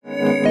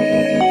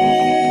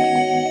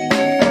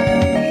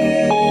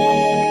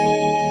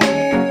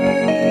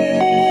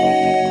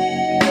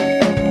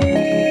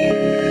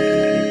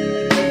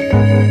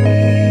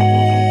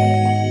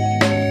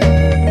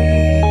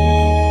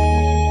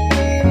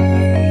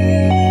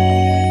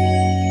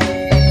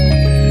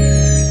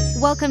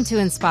Welcome to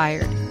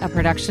Inspired, a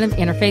production of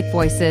Interfaith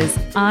Voices.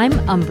 I'm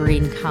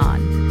Umbreen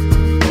Khan.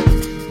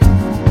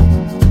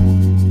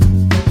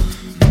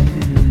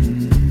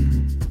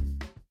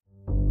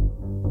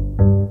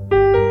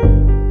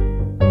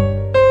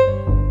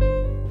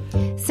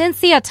 Since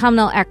the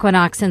autumnal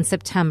equinox in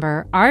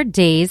September, our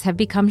days have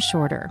become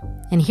shorter.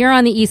 And here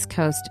on the East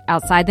Coast,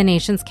 outside the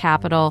nation's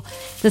capital,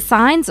 the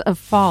signs of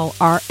fall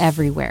are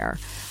everywhere,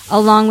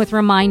 along with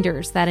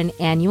reminders that an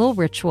annual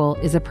ritual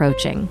is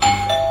approaching.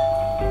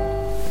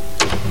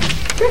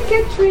 Trick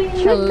or treat!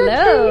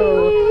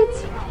 Hello!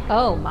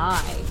 Oh my,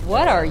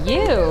 what are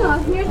you?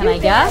 Oh, Can I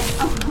guess?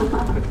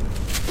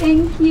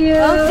 Thank you.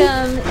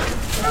 Welcome.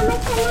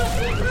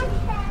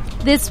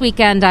 This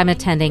weekend, I'm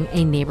attending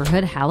a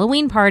neighborhood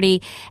Halloween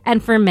party,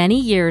 and for many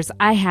years,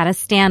 I had a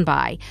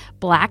standby: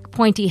 black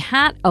pointy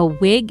hat, a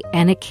wig,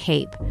 and a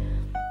cape.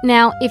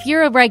 Now, if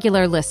you're a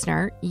regular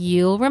listener,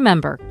 you'll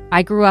remember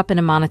I grew up in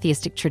a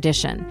monotheistic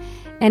tradition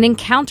and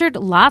encountered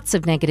lots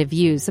of negative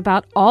views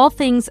about all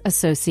things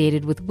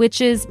associated with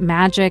witches,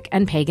 magic,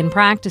 and pagan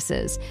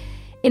practices.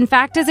 In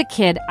fact, as a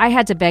kid, I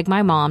had to beg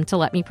my mom to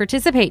let me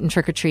participate in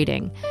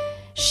trick-or-treating.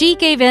 She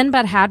gave in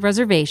but had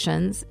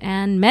reservations,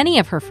 and many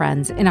of her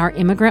friends in our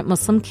immigrant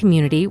Muslim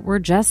community were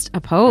just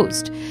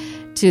opposed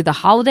to the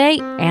holiday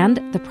and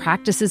the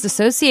practices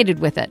associated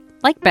with it,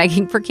 like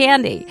begging for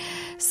candy.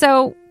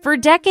 So for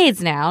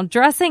decades now,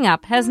 dressing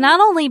up has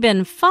not only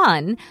been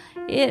fun,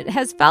 it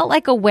has felt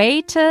like a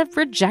way to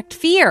reject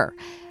fear.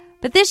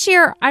 But this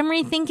year, I'm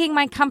rethinking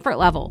my comfort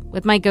level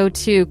with my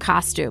go-to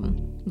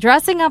costume.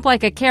 Dressing up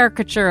like a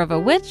caricature of a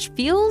witch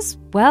feels,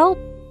 well,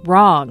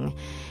 wrong.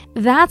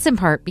 That's in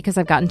part because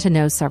I've gotten to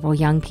know several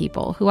young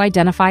people who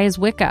identify as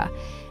Wicca.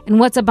 And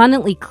what's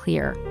abundantly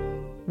clear,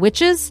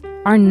 witches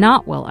are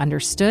not well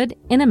understood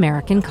in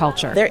American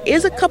culture. There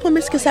is a couple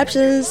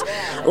misconceptions,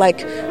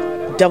 like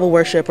devil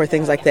worship or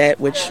things like that,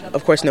 which,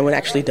 of course, no one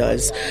actually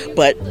does.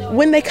 But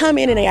when they come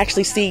in and they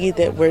actually see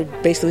that we're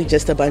basically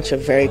just a bunch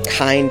of very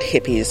kind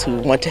hippies who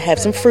want to have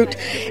some fruit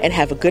and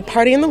have a good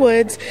party in the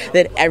woods,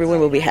 then everyone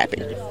will be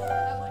happy.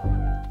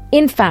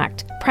 In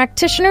fact,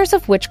 practitioners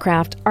of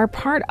witchcraft are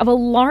part of a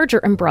larger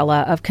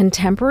umbrella of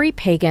contemporary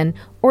pagan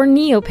or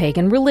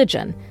neo-pagan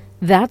religion.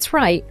 That's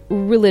right,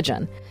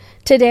 religion.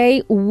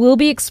 Today, we'll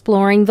be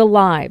exploring the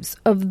lives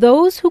of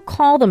those who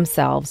call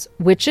themselves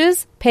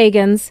witches,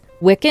 pagans,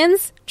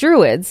 Wiccans,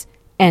 Druids,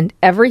 and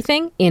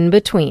everything in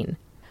between.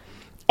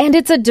 And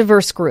it's a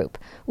diverse group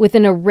with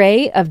an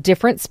array of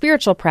different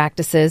spiritual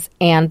practices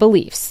and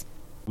beliefs.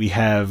 We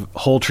have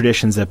whole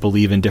traditions that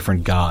believe in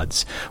different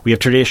gods. We have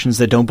traditions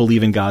that don't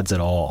believe in gods at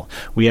all.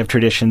 We have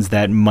traditions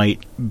that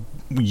might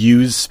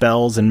use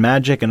spells and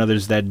magic and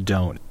others that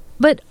don't.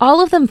 But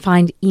all of them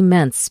find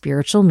immense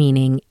spiritual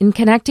meaning in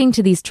connecting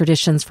to these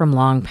traditions from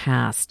long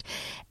past.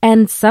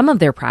 And some of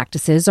their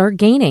practices are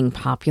gaining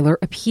popular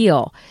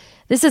appeal.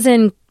 This is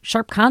in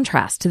sharp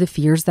contrast to the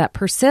fears that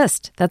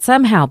persist, that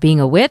somehow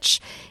being a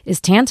witch is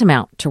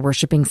tantamount to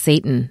worshiping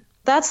Satan.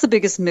 That's the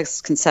biggest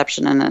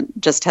misconception, and it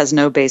just has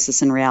no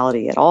basis in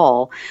reality at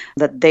all,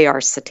 that they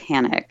are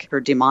satanic or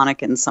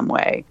demonic in some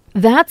way.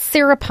 That's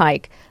Sarah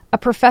Pike, a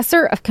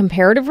professor of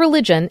comparative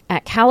religion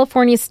at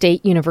California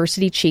State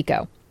University,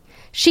 Chico.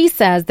 She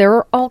says there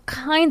are all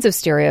kinds of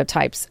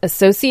stereotypes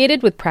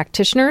associated with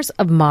practitioners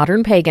of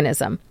modern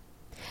paganism.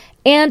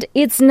 And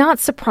it's not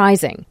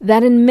surprising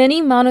that in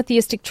many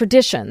monotheistic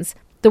traditions,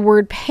 the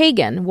word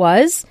pagan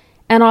was,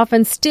 and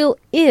often still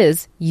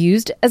is,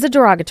 used as a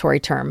derogatory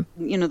term.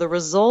 You know, the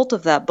result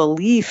of that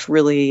belief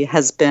really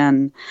has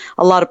been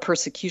a lot of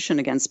persecution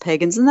against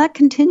pagans, and that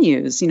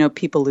continues. You know,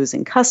 people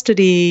losing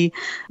custody,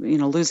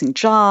 losing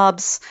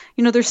jobs.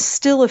 There's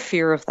still a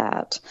fear of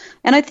that.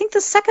 And I think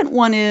the second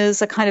one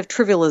is a kind of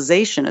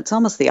trivialization. It's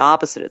almost the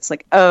opposite. It's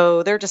like,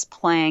 oh, they're just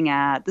playing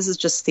at, this is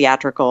just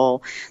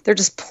theatrical. They're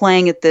just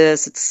playing at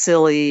this. It's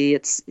silly.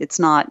 It's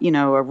not,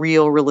 a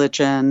real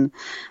religion.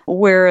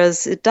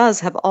 Whereas it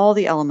does have all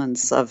the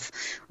elements of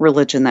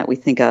religion that we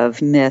think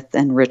of, myth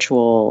and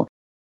ritual.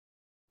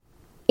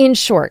 In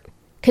short,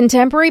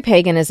 contemporary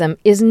paganism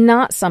is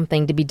not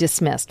something to be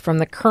dismissed from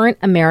the current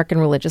American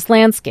religious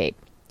landscape.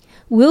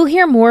 We'll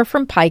hear more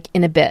from Pike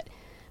in a bit.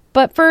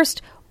 But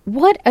first,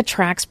 what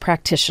attracts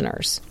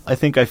practitioners? I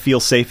think I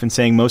feel safe in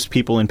saying most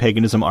people in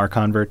paganism are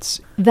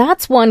converts.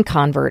 That's one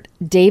convert,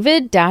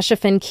 David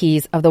Dashafin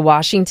Keys of the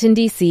Washington,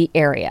 D.C.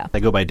 area. I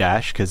go by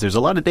Dash because there's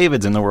a lot of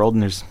Davids in the world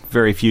and there's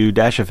very few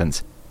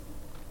Dashafins.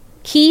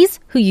 Keys,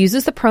 who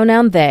uses the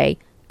pronoun they,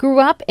 grew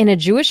up in a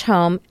Jewish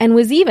home and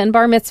was even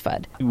bar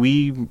mitzvahed.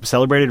 We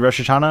celebrated Rosh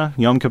Hashanah,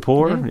 Yom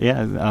Kippur.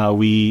 Yeah,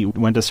 we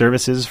went to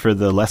services for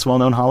the less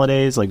well-known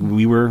holidays. Like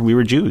we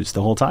were Jews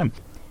the whole time.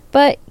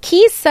 But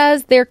Keys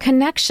says their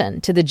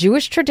connection to the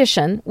Jewish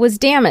tradition was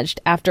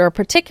damaged after a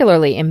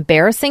particularly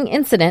embarrassing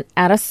incident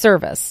at a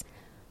service.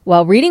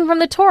 While reading from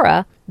the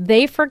Torah,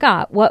 they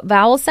forgot what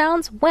vowel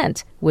sounds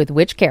went with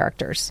which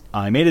characters.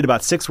 I made it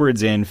about 6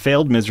 words in,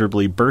 failed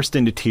miserably, burst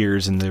into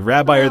tears, and the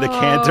rabbi or the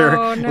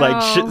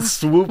cantor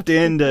swooped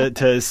in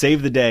to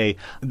save the day.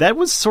 That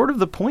was sort of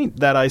the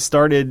point that I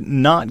started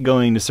not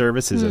going to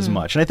services as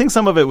much. And I think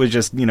some of it was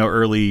just,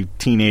 early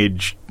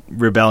teenage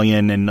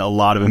rebellion and a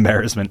lot of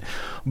embarrassment.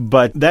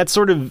 But that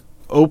sort of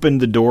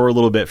opened the door a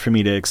little bit for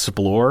me to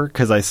explore,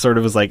 because I sort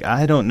of was like,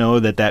 I don't know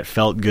that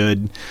felt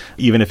good,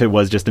 even if it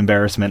was just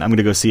embarrassment. I'm going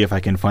to go see if I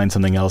can find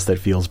something else that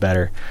feels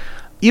better.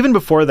 Even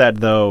before that,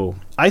 though,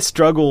 I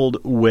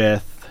struggled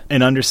with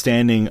an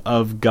understanding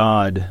of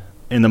God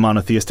in the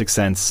monotheistic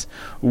sense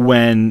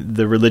when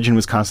the religion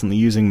was constantly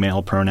using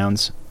male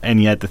pronouns,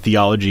 and yet the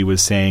theology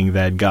was saying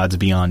that God's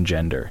beyond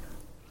gender.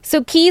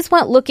 So Keyes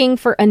went looking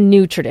for a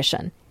new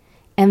tradition,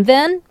 and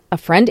then a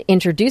friend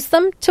introduced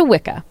them to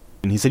Wicca.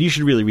 And he said, you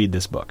should really read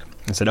this book.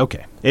 I said,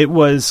 okay. It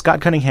was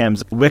Scott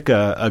Cunningham's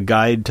Wicca, A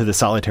Guide to the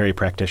Solitary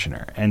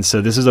Practitioner. And so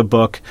this is a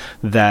book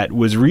that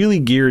was really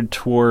geared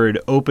toward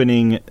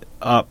opening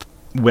up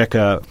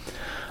Wicca,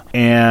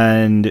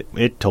 and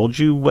it told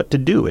you what to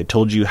do. It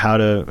told you how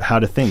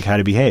to think, how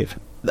to behave.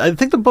 I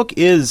think the book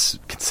is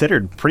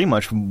considered pretty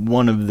much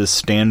one of the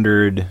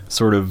standard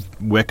sort of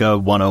Wicca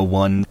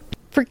 101.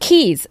 For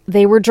Keyes,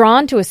 they were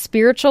drawn to a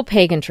spiritual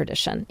pagan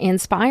tradition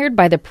inspired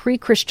by the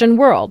pre-Christian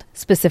world,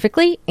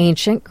 specifically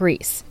ancient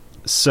Greece.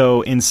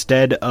 So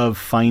instead of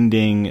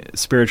finding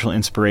spiritual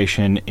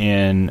inspiration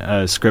in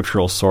a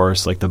scriptural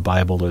source like the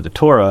Bible or the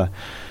Torah,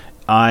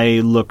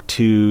 I look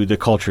to the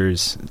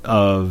cultures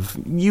of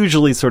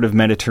usually sort of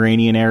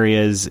Mediterranean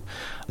areas.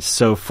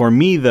 So for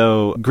me,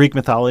 though, Greek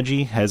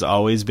mythology has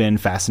always been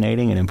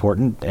fascinating and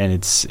important, and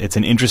it's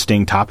an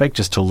interesting topic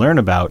just to learn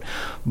about.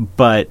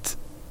 But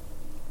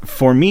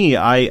for me,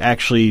 I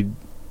actually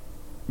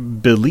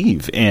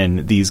believe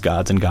in these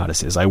gods and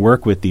goddesses. I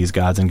work with these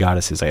gods and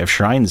goddesses. I have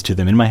shrines to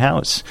them in my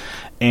house.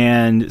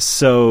 And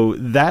so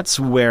that's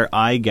where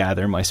I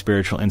gather my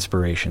spiritual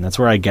inspiration. That's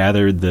where I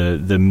gather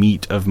the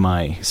meat of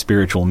my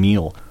spiritual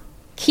meal.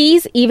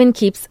 Keyes even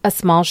keeps a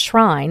small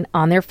shrine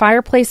on their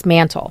fireplace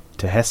mantle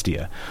to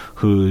Hestia,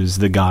 who's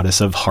the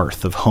goddess of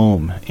hearth, of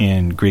home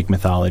in Greek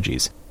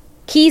mythologies.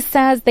 Keyes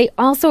says they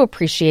also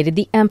appreciated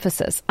the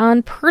emphasis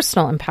on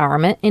personal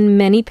empowerment in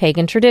many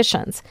pagan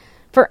traditions.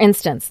 For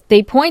instance,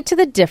 they point to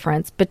the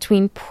difference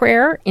between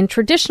prayer in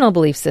traditional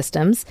belief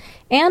systems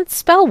and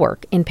spell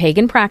work in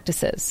pagan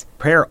practices.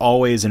 Prayer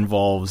always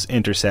involves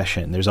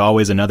intercession. There's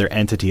always another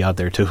entity out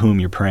there to whom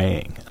you're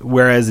praying.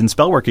 Whereas in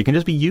spell work, it can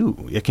just be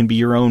you. It can be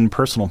your own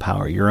personal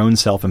power, your own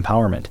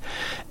self-empowerment.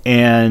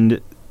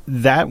 And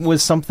that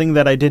was something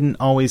that I didn't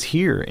always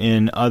hear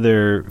in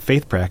other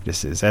faith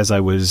practices as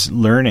I was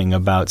learning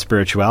about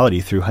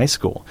spirituality through high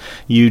school.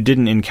 You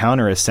didn't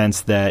encounter a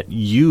sense that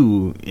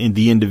you,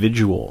 the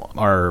individual,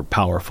 are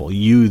powerful.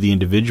 You, the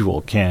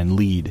individual, can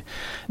lead.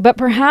 But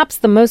perhaps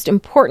the most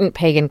important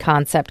pagan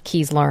concept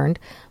Keyes learned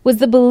was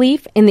the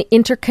belief in the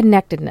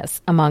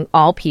interconnectedness among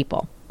all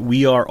people.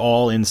 We are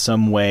all in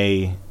some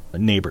way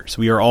neighbors.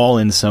 We are all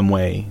in some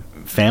way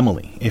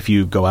family, if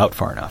you go out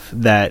far enough.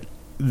 That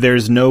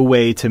there's no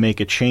way to make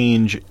a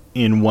change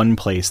in one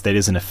place that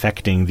isn't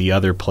affecting the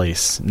other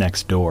place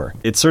next door.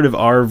 It's sort of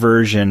our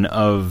version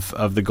of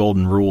the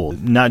golden rule.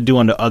 Not do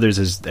unto others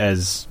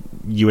as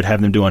you would have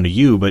them do unto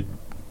you, but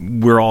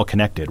we're all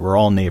connected. We're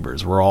all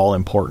neighbors. We're all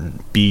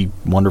important. Be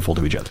wonderful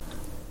to each other.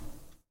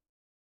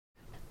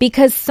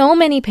 Because so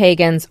many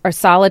pagans are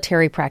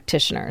solitary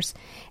practitioners,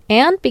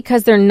 and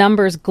because their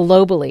numbers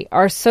globally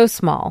are so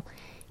small,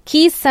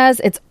 Keyes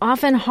says it's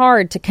often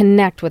hard to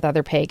connect with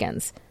other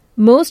pagans.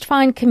 Most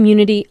find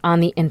community on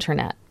the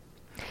internet.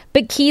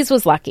 But Keyes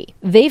was lucky.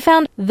 They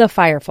found the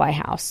Firefly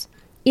House.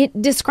 It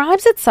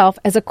describes itself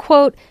as a,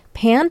 quote,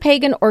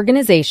 pan-pagan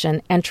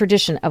organization and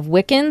tradition of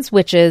Wiccans,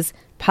 witches,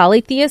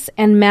 polytheists,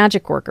 and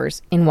magic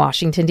workers in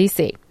Washington,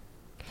 D.C.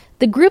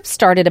 The group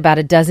started about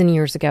a dozen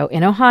years ago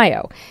in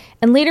Ohio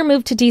and later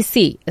moved to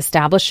D.C.,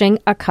 establishing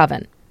a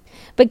coven.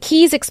 But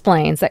Keyes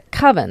explains that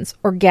covens,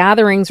 or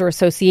gatherings or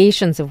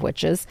associations of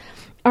witches,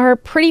 are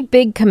pretty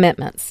big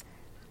commitments.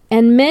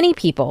 And many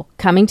people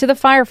coming to the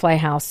Firefly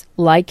House,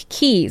 like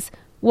Keyes,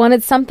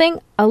 wanted something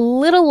a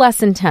little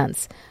less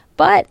intense,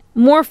 but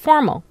more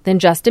formal than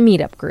just a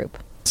meetup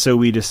group. So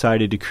we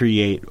decided to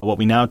create what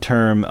we now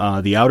term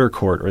the outer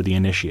court, or the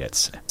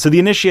initiates. So the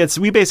initiates,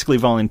 we basically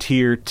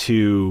volunteer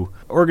to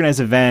organize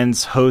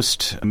events,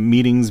 host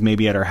meetings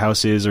maybe at our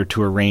houses, or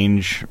to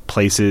arrange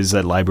places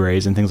at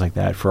libraries and things like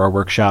that for our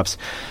workshops,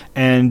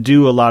 and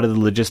do a lot of the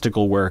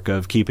logistical work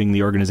of keeping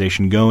the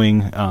organization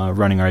going,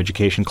 running our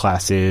education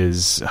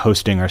classes,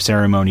 hosting our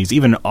ceremonies,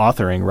 even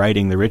authoring,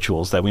 writing the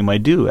rituals that we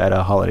might do at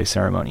a holiday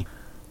ceremony.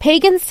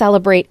 Pagans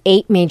celebrate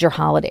 8 major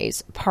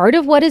holidays, part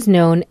of what is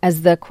known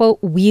as the, quote,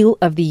 Wheel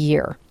of the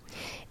Year.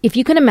 If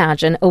you can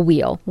imagine a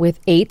wheel with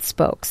 8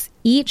 spokes,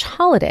 each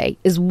holiday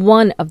is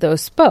one of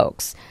those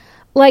spokes.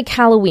 Like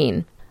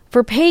Halloween.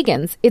 For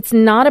pagans, it's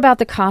not about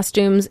the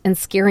costumes and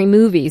scary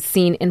movies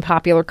seen in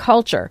popular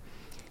culture.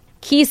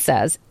 Keyes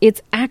says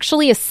it's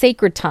actually a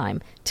sacred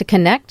time to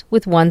connect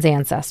with one's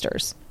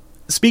ancestors.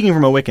 Speaking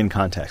from a Wiccan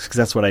context, because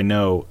that's what I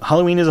know,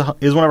 Halloween is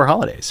one of our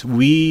holidays.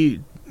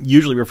 We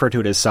usually refer to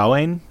it as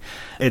Samhain.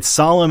 It's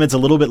solemn. It's a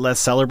little bit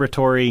less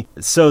celebratory.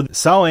 So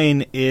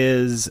Samhain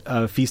is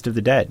a feast of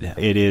the dead.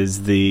 It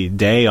is the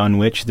day on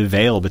which the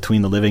veil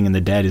between the living and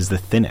the dead is the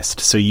thinnest.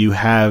 So you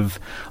have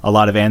a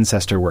lot of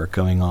ancestor work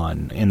going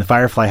on. In the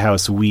Firefly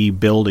House, we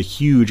build a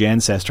huge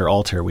ancestor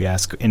altar. We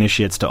ask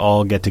initiates to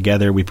all get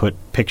together. We put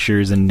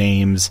pictures and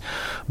names,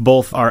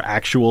 both our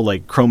actual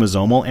like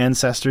chromosomal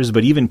ancestors,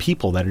 but even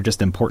people that are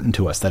just important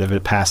to us that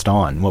have passed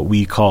on, what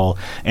we call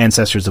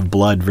ancestors of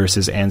blood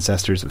versus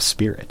ancestors of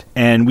spirit.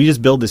 And we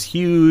just build this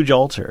huge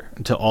altar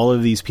to all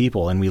of these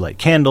people, and we light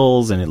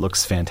candles, and it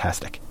looks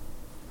fantastic.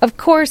 Of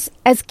course,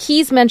 as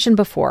Keyes mentioned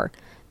before,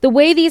 the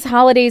way these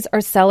holidays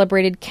are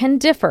celebrated can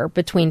differ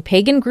between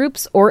pagan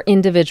groups or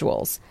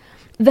individuals.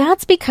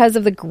 That's because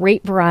of the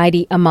great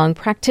variety among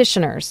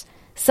practitioners.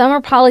 Some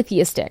are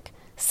polytheistic,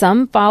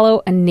 some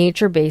follow a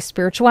nature-based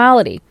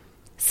spirituality,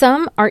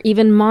 some are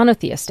even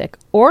monotheistic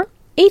or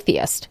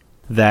atheist.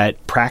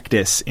 That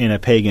practice in a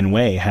pagan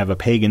way, have a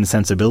pagan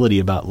sensibility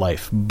about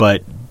life,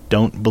 but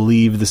don't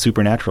believe the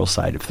supernatural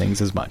side of things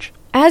as much.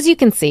 As you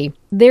can see,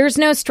 there's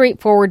no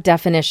straightforward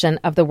definition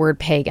of the word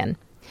pagan.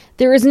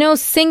 There is no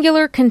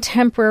singular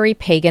contemporary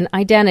pagan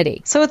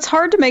identity. So it's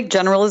hard to make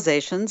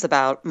generalizations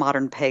about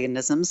modern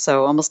paganism.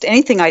 So almost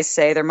anything I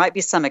say, there might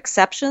be some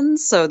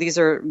exceptions. So these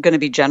are going to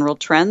be general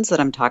trends that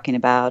I'm talking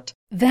about.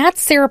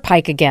 That's Sarah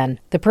Pike again,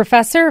 the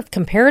professor of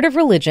comparative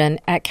religion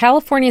at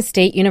California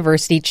State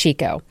University,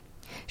 Chico.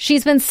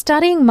 She's been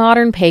studying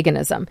modern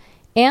paganism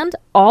and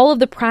all of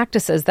the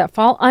practices that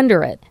fall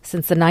under it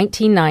since the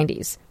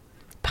 1990s.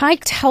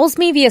 Pike tells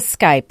me via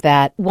Skype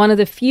that one of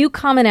the few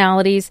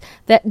commonalities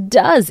that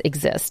does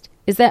exist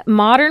is that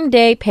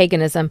modern-day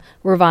paganism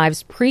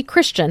revives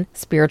pre-Christian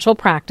spiritual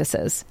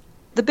practices.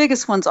 The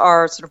biggest ones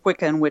are sort of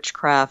Wicca and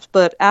witchcraft,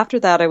 but after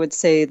that I would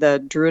say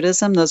the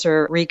Druidism, those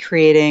are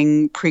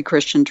recreating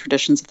pre-Christian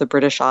traditions of the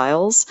British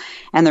Isles,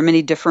 and there are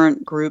many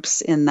different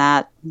groups in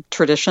that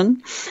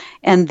tradition.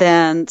 And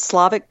then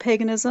Slavic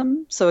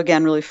paganism, so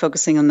again really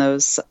focusing on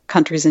those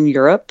countries in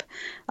Europe.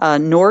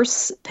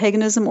 Norse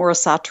paganism, or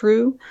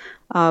Asatru,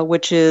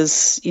 which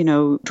is,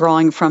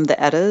 drawing from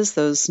the Eddas,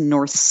 those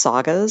Norse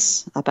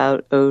sagas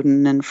about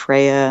Odin and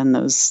Freya and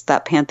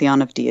that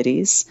pantheon of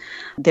deities.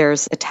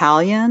 There's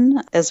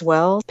Italian as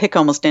well. Pick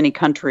almost any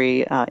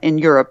country in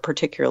Europe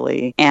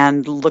particularly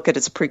and look at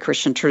its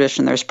pre-Christian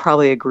tradition. There's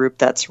probably a group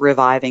that's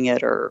reviving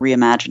it or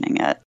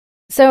reimagining it.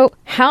 So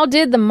how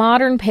did the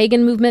modern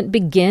pagan movement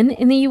begin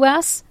in the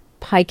U.S.?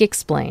 Pike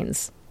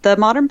explains. The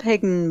modern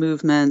pagan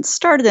movement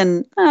started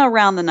in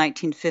around the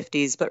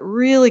 1950s, but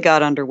really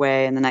got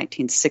underway in the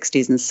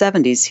 1960s and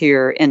 70s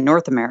here in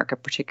North America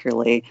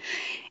particularly.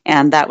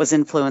 And that was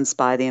influenced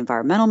by the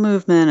environmental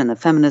movement and the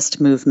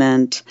feminist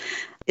movement.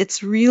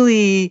 It's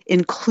really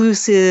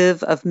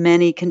inclusive of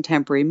many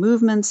contemporary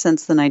movements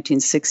since the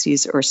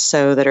 1960s or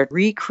so that are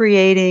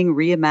recreating,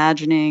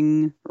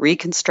 reimagining,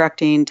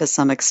 reconstructing to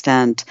some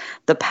extent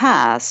the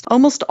past.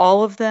 Almost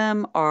all of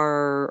them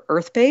are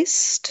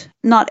earth-based.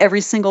 Not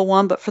every single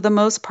one, but for the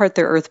most part,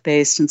 they're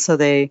earth-based. And so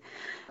they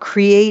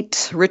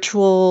create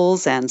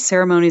rituals and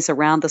ceremonies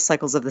around the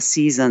cycles of the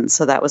season.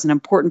 So that was an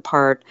important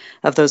part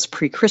of those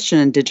pre-Christian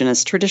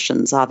indigenous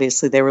traditions.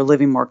 Obviously, they were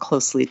living more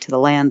closely to the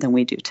land than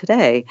we do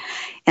today.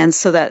 And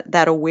so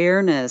that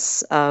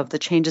awareness of the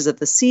changes of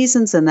the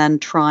seasons and then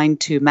trying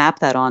to map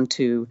that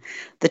onto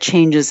the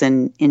changes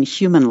in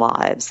human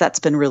lives, that's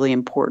been really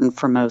important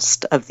for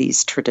most of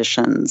these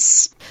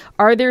traditions.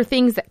 Are there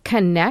things that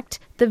connect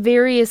the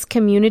various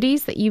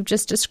communities that you've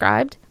just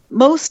described?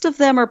 Most of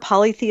them are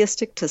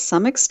polytheistic to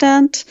some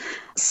extent.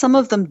 Some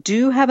of them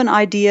do have an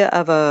idea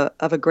of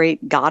a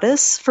great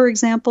goddess, for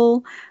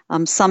example.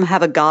 Some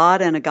have a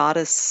god and a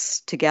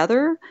goddess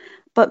together.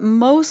 But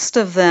most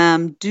of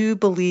them do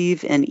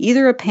believe in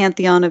either a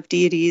pantheon of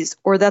deities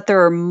or that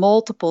there are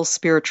multiple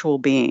spiritual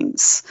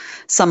beings.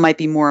 Some might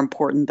be more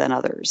important than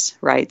others,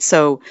 right?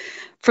 So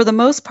for the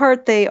most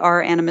part, they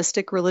are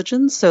animistic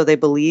religions, so they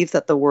believe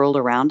that the world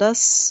around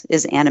us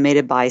is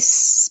animated by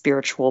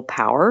spiritual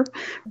power.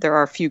 There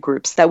are a few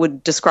groups that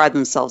would describe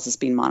themselves as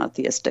being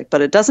monotheistic,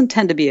 but it doesn't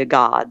tend to be a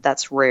god.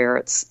 That's rare.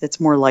 It's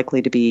more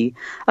likely to be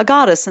a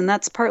goddess, and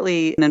that's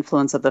partly an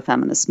influence of the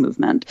feminist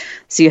movement.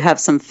 So you have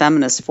some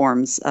feminist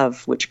forms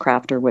of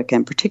witchcraft or Wicca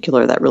in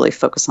particular that really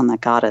focus on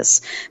that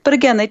goddess. But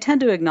again, they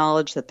tend to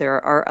acknowledge that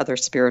there are other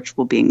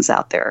spiritual beings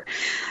out there.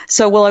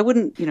 So while I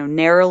wouldn't,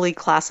 narrowly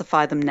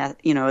classify them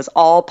as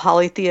all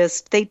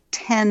polytheists, they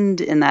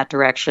tend in that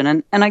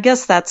direction. And I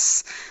guess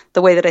that's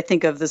the way that I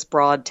think of this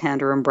broad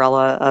tent or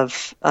umbrella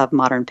of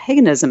modern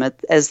paganism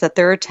is that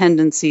there are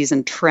tendencies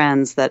and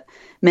trends that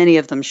many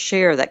of them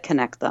share that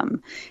connect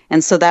them.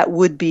 And so that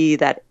would be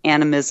that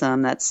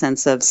animism, that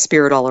sense of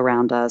spirit all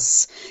around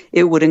us.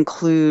 It would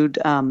include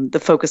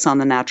the focus on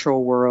the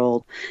natural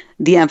world,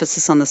 the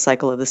emphasis on the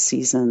cycle of the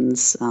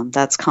seasons.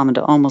 That's common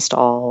to almost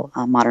all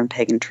modern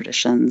pagan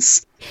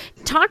traditions.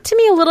 Talk to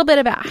me a little bit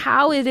about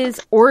how it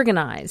is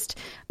organized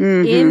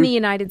in the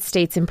United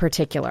States in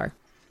particular.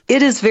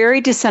 It is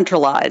very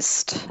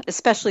decentralized,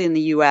 especially in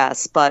the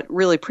U.S., but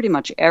really pretty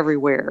much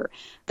everywhere.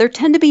 There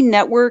tend to be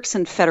networks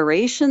and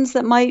federations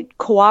that might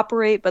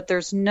cooperate, but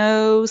there's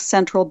no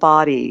central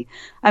body.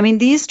 I mean,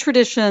 these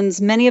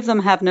traditions, many of them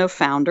have no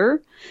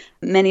founder.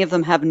 Many of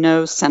them have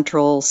no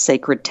central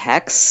sacred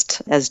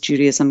text, as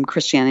Judaism,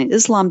 Christianity, and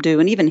Islam do,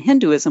 and even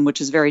Hinduism,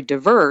 which is very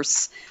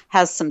diverse,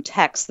 has some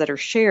texts that are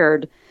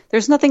shared.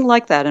 There's nothing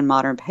like that in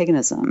modern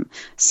paganism.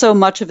 So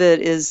much of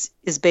it is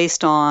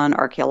based on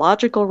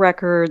archaeological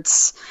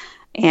records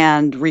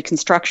and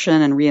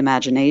reconstruction and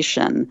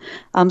reimagination.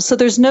 So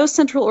there's no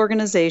central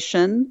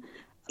organization.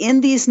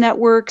 In these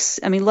networks,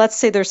 I mean, let's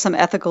say there's some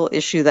ethical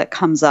issue that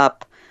comes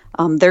up.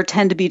 There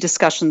tend to be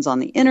discussions on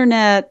the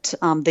internet.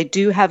 They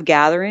do have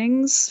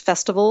gatherings,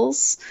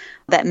 festivals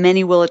that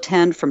many will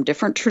attend from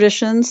different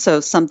traditions. So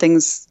some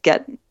things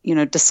get,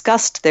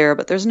 discussed there,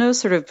 but there's no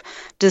sort of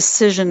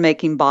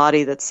decision-making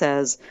body that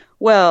says,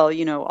 well,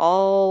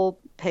 all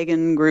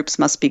pagan groups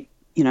must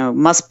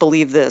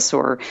believe this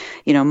or,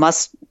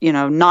 must,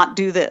 not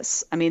do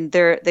this. I mean,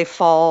 they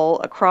fall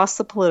across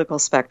the political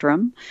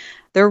spectrum.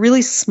 They're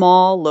really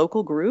small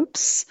local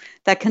groups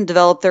that can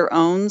develop their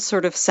own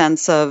sort of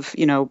sense of,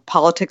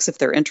 politics if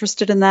they're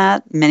interested in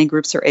that. Many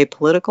groups are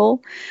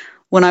apolitical.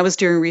 When I was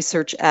doing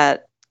research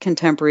at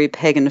contemporary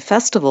pagan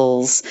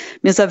festivals,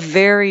 it's a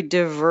very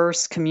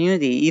diverse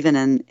community, even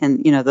in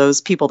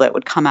those people that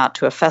would come out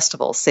to a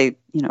festival, say,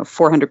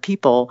 400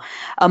 people.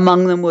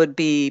 Among them would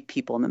be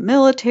people in the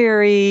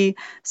military,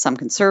 some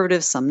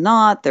conservatives, some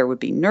not. There would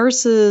be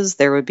nurses,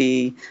 there would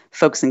be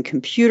folks in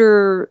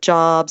computer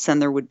jobs,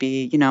 and there would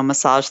be,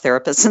 massage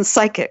therapists and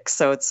psychics.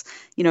 So it's,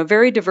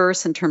 very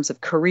diverse in terms of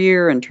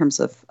career, in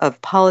terms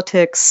of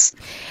politics.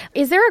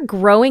 Is there a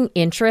growing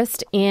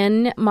interest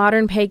in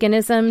modern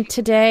paganism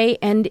today?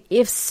 And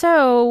if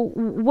so,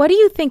 what do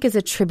you think is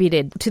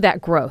attributed to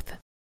that growth?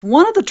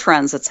 One of the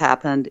trends that's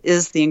happened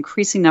is the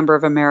increasing number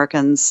of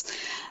Americans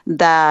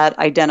that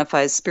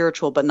identify as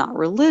spiritual but not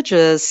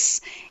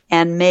religious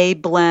and may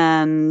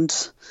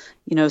blend,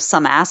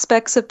 some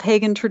aspects of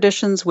pagan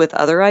traditions with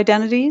other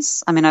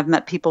identities. I mean, I've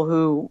met people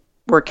who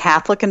were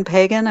Catholic and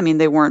pagan. I mean,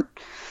 they weren't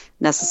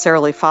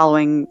necessarily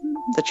following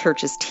the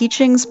church's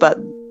teachings, but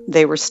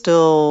they were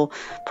still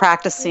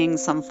practicing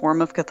some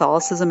form of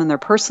Catholicism in their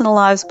personal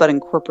lives, but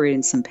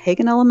incorporating some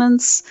pagan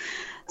elements.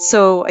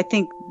 So I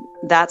think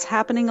that's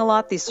happening a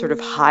lot, these sort of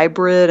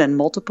hybrid and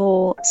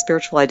multiple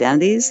spiritual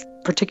identities,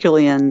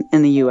 particularly in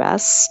the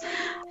U.S.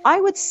 I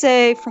would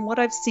say, from what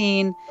I've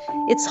seen,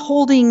 it's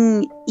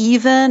holding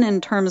even in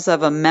terms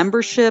of a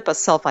membership, a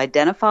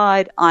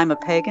self-identified, I'm a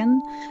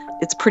pagan.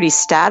 It's pretty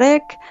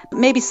static,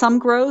 maybe some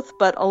growth,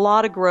 but a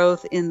lot of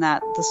growth in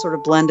the sort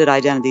of blended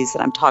identities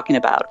that I'm talking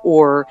about.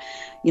 Or,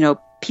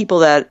 people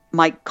that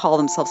might call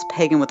themselves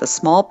pagan with a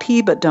small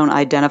p, but don't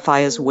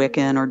identify as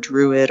Wiccan or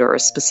Druid or a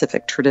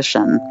specific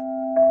tradition.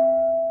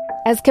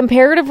 As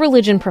comparative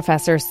religion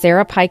professor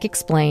Sarah Pike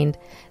explained,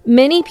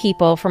 many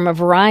people from a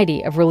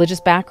variety of religious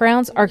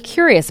backgrounds are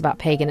curious about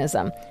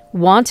paganism,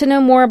 want to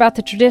know more about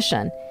the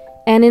tradition,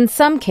 and in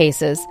some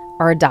cases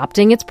are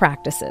adopting its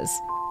practices.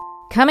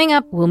 Coming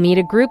up, we'll meet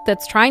a group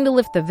that's trying to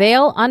lift the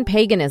veil on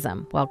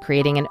paganism while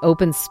creating an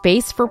open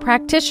space for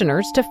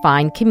practitioners to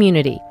find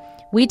community.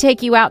 We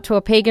take you out to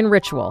a pagan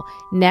ritual,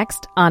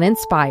 next on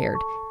Inspired,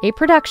 a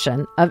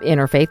production of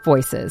Interfaith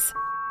Voices.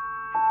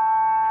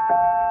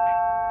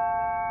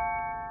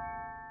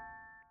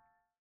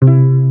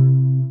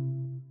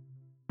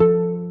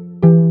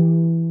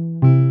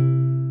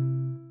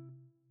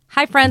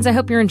 Hi, friends. I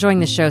hope you're enjoying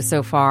the show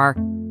so far.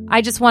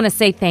 I just want to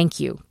say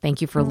thank you.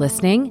 Thank you for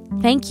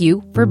listening. Thank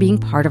you for being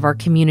part of our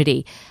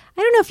community.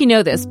 I don't know if you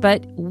know this,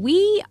 but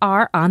we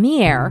are on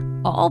the air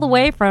all the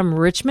way from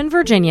Richmond,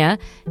 Virginia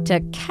to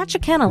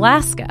Ketchikan,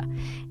 Alaska,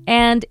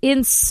 and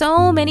in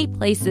so many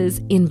places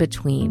in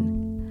between.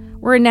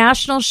 We're a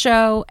national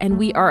show, and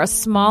we are a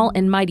small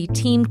and mighty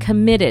team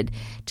committed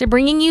to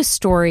bringing you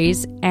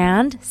stories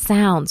and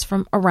sounds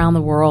from around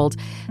the world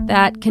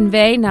that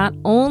convey not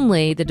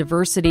only the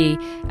diversity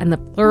and the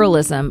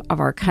pluralism of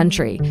our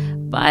country,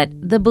 but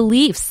the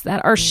beliefs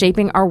that are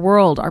shaping our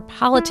world, our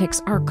politics,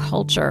 our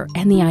culture,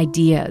 and the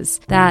ideas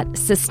that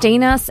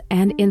sustain us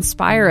and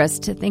inspire us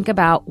to think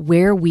about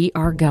where we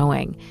are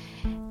going.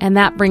 And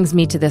that brings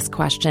me to this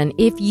question.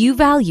 If you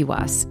value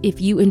us,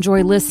 if you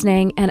enjoy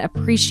listening and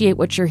appreciate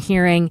what you're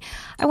hearing,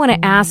 I want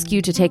to ask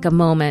you to take a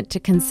moment to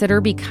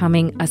consider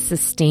becoming a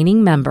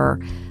sustaining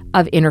member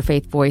of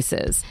Interfaith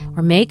Voices,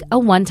 or make a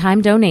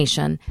one-time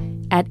donation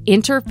at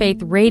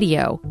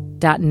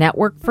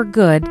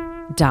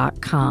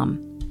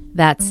interfaithradio.networkforgood.com.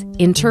 That's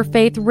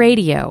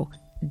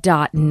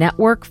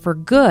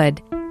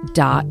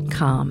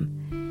interfaithradio.networkforgood.com.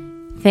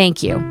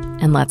 Thank you,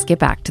 and let's get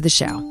back to the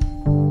show.